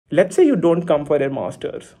let's say you don't come for a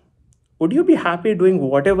master's. Would you be happy doing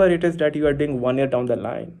whatever it is that you are doing 1 year down the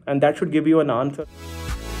line? And that should give you an answer.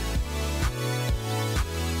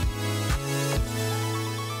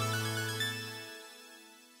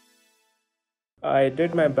 I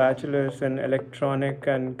did my bachelor's in electronic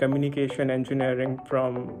and communication engineering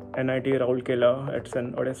from NIT Rourkela. It's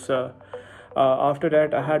in Odisha. After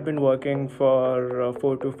that, I had been working for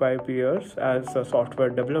 4 to 5 years as a software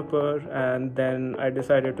developer, and then I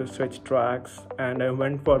decided to switch tracks and I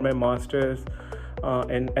went for my master's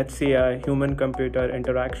in HCI, Human Computer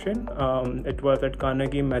Interaction. It was at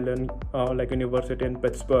Carnegie Mellon University in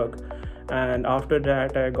Pittsburgh. And after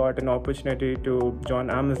that, I got an opportunity to join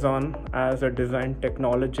Amazon as a design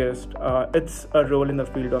technologist. It's a role in the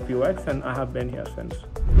field of UX, and I have been here since.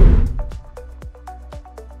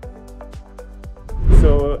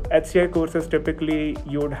 So HCI courses, typically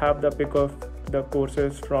you would have the pick of the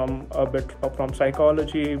courses from a bit from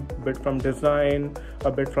psychology, a bit from design, a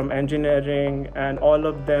bit from engineering, and all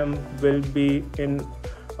of them will be in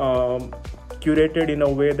curated in a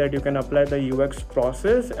way that you can apply the UX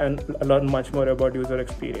process and learn much more about user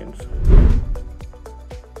experience.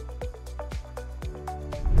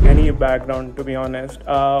 Any background, to be honest.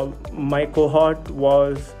 My cohort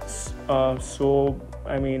was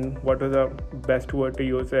what was the best word to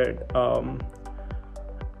use it?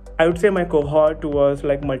 I would say my cohort was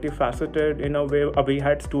like multifaceted in a way. We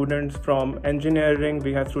had students from engineering,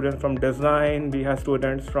 we had students from design, we had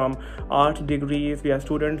students from art degrees, we had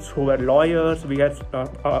students who were lawyers, we had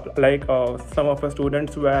some of our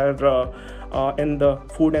students were in the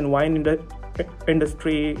food and wine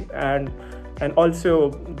industry, and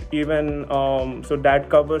also even so that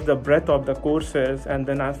covers the breadth of the courses. And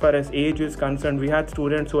then as far as age is concerned, we had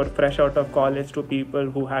students who were fresh out of college to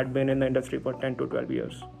people who had been in the industry for 10 to 12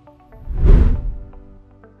 years.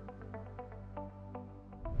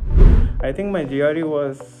 I think my GRE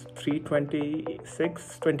was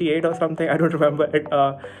 326, 28 or something. I don't remember it.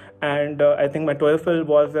 And I think my TOEFL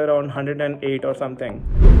was around 108 or something.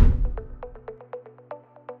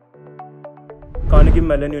 Carnegie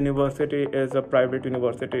Mellon University is a private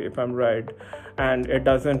university, if I'm right, and it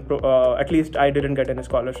doesn't, at least I didn't get any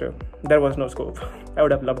scholarship. There was no scope. I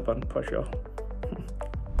would have loved one for sure.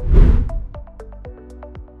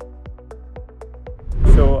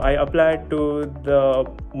 So I applied to the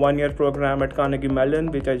 1-year program at Carnegie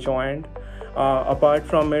Mellon, which I joined. Apart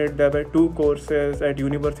from it, there were 2 courses at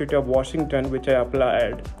University of Washington which I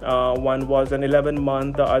applied. One was an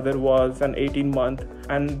 11-month, the other was an 18-month.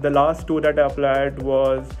 And the last 2 that I applied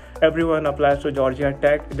was, everyone applies to Georgia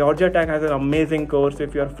Tech. Georgia Tech has an amazing course.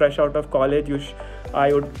 If you're fresh out of college,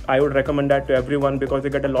 I would recommend that to everyone because you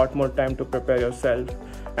get a lot more time to prepare yourself.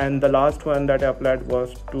 And the last one that I applied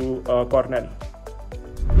was to Cornell.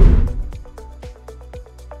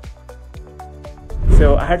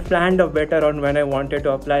 So I had planned a bit around when I wanted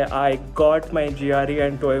to apply. I got my GRE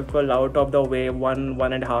and TOEFL out of the way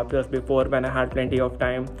 1.5 years before, when I had plenty of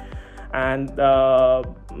time. And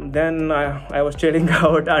then I was chilling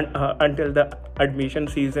out until the admission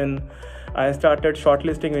season. I started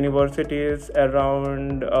shortlisting universities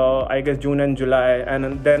around June and July,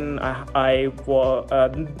 and then I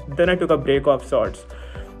took a break of sorts.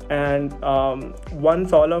 And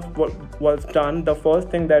once all of what was done, the first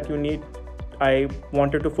thing that I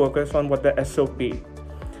wanted to focus on was the SOP.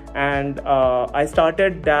 And I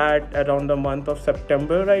started that around the month of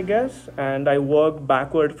September, I guess. And I worked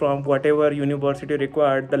backward from whatever university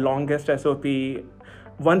required the longest SOP.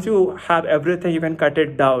 Once you have everything, you can cut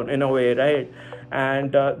it down in a way, right?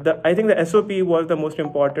 And I think the SOP was the most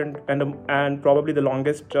important and probably the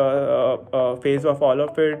longest phase of all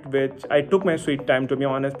of it, which I took my sweet time, to be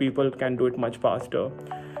honest. People can do it much faster.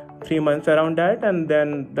 3 months around that, and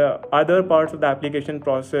then the other parts of the application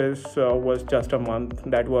process was just a month.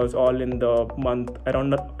 That was all in the month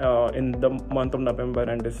of November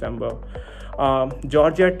and December.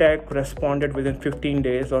 Georgia Tech responded within 15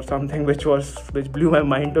 days or something, which blew my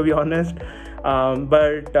mind, to be honest.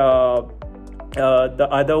 But the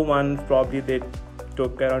other ones, probably they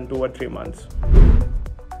took around 2 or 3 months.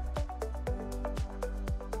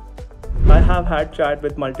 I have had chat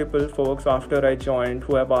with multiple folks after I joined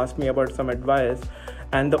who have asked me about some advice,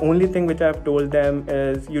 and the only thing which I've told them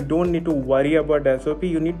is you don't need to worry about SOP.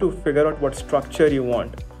 You need to figure out what structure you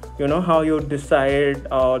want. You know, how you decide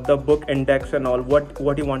the book index and all,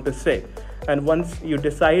 what you want to say. And once you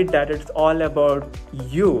decide that, it's all about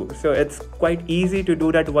you. So it's quite easy to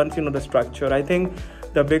do that once you know the structure. I think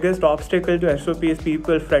the biggest obstacle to SOP is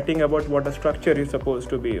people fretting about what the structure is supposed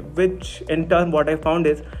to be, which in turn what I found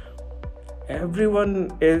is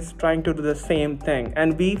everyone is trying to do the same thing,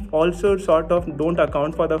 and we also sort of don't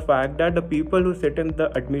account for the fact that the people who sit in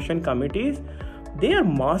the admission committees, they are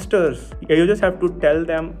masters. You just have to tell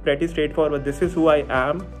them pretty straightforward, this is who I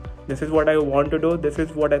am, this is what I want to do, this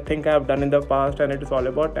is what I think I have done in the past, and it is all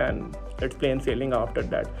about, and it's plain sailing after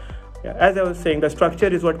that. Yeah, as I was saying, the structure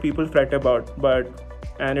is what people fret about,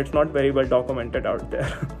 and it's not very well documented out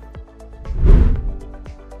there.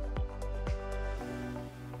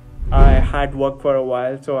 I had worked for a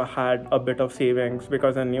while, so I had a bit of savings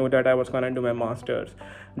because I knew that I was going to do my master's.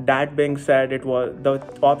 That being said, it was the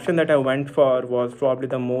option that I went for was probably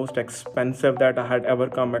the most expensive that I had ever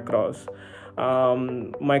come across.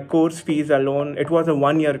 My course fees alone, it was a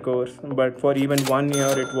 1-year course, but for even 1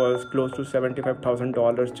 year, it was close to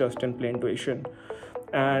 $75,000 just in plain tuition.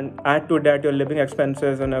 And add to that your living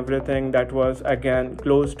expenses and everything, that was again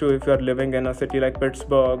close to, if you're living in a city like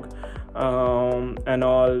Pittsburgh and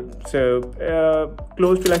all, so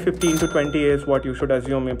close to like 15 to 20 is what you should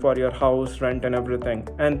assume for your house rent and everything.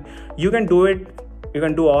 And you can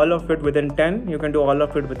do all of it within 10, you can do all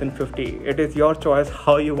of it within 50. It is your choice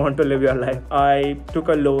how you want to live your life. I took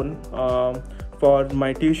a loan for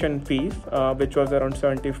my tuition fees, which was around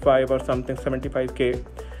 75 or something, 75k.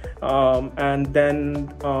 And then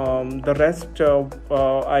the rest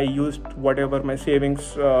I used whatever my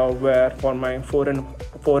savings were for my 4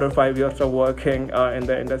 or 5 years of working in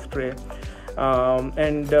the industry.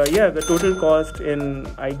 The total cost in,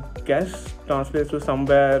 I guess, translates to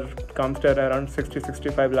somewhere, comes to around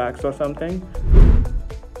 60-65 lakhs or something.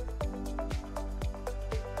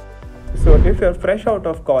 So if you're fresh out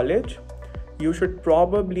of college, you should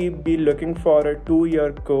probably be looking for a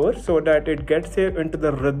 2-year course so that it gets you into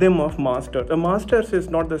the rhythm of master's. A master's is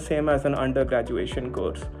not the same as an undergraduation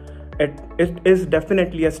course. It is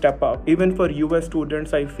definitely a step up. Even for US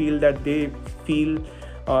students, I feel that they feel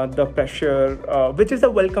the pressure, which is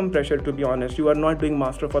a welcome pressure, to be honest. You are not doing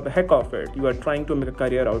master for the heck of it. You are trying to make a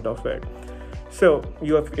career out of it. So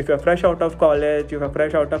if you're fresh out of college, you're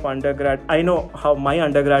fresh out of undergrad, I know how my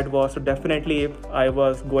undergrad was. So definitely if I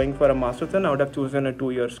was going for a master's, then I would have chosen a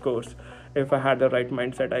 2 years course if I had the right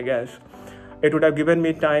mindset, I guess. It would have given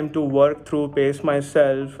me time to work through, pace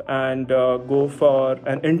myself, and go for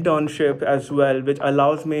an internship as well, which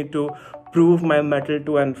allows me to prove my mettle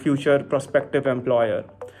to a future prospective employer.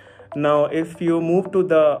 Now, if you move to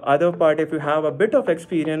the other part, if you have a bit of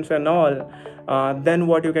experience and all, then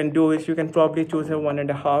what you can do is you can probably choose a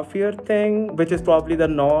 1.5 year thing, which is probably the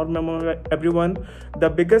norm among everyone. The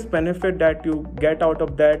biggest benefit that you get out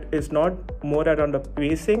of that is not more around the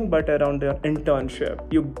pacing, but around the internship.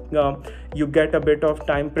 You get a bit of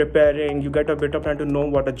time preparing, you get a bit of time to know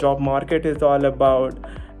what the job market is all about,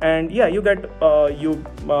 and yeah, you get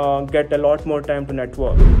a lot more time to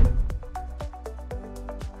network.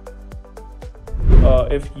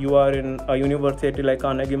 If you are in a university like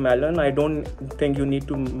Carnegie Mellon, I don't think you need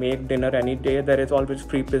to make dinner any day. There is always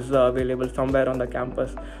free pizza available somewhere on the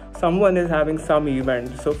campus. Someone is having some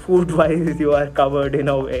event, so food-wise you are covered in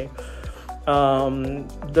a way.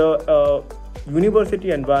 The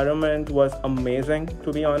university environment was amazing,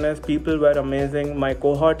 to be honest. People were amazing. My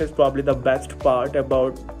cohort is probably the best part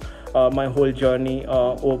about my whole journey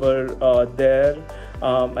over there.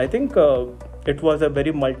 I think it was a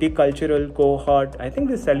very multicultural cohort. I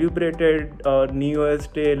think we celebrated New Year's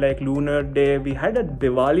Day like Lunar Day. We had a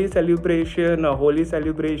Diwali celebration, a Holi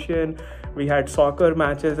celebration. We had soccer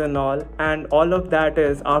matches and all. And all of that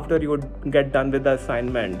is after you would get done with the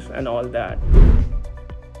assignments and all that.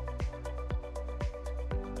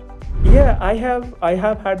 Yeah, I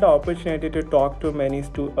have had the opportunity to talk to many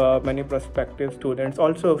prospective students,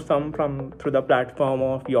 also some through the platform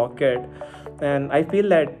of Yocket, and I feel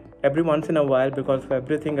that every once in a while, because of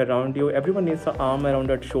everything around you, everyone needs an arm around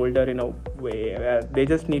that shoulder in a way where they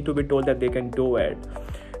just need to be told that they can do it.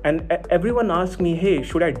 And everyone asks me, hey,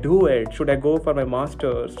 should I do it? Should I go for my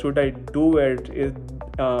master's? Should I do it?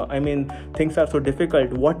 Things are so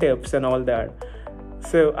difficult. What ifs and all that.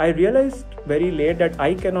 So I realized very late that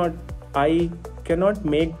I cannot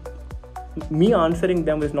make, me answering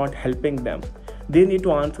them is not helping them. They need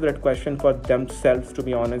to answer that question for themselves, to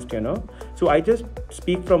be honest, So I just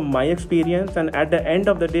speak from my experience, and at the end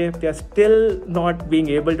of the day, if they're still not being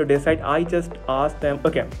able to decide, I just ask them,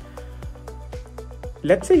 okay,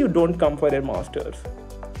 let's say you don't come for a master's.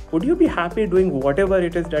 Would you be happy doing whatever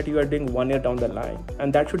it is that you are doing 1 year down the line?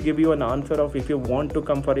 And that should give you an answer of if you want to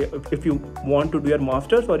if you want to do your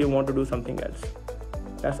master's or you want to do something else.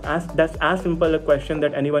 That's as simple a question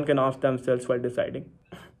that anyone can ask themselves while deciding.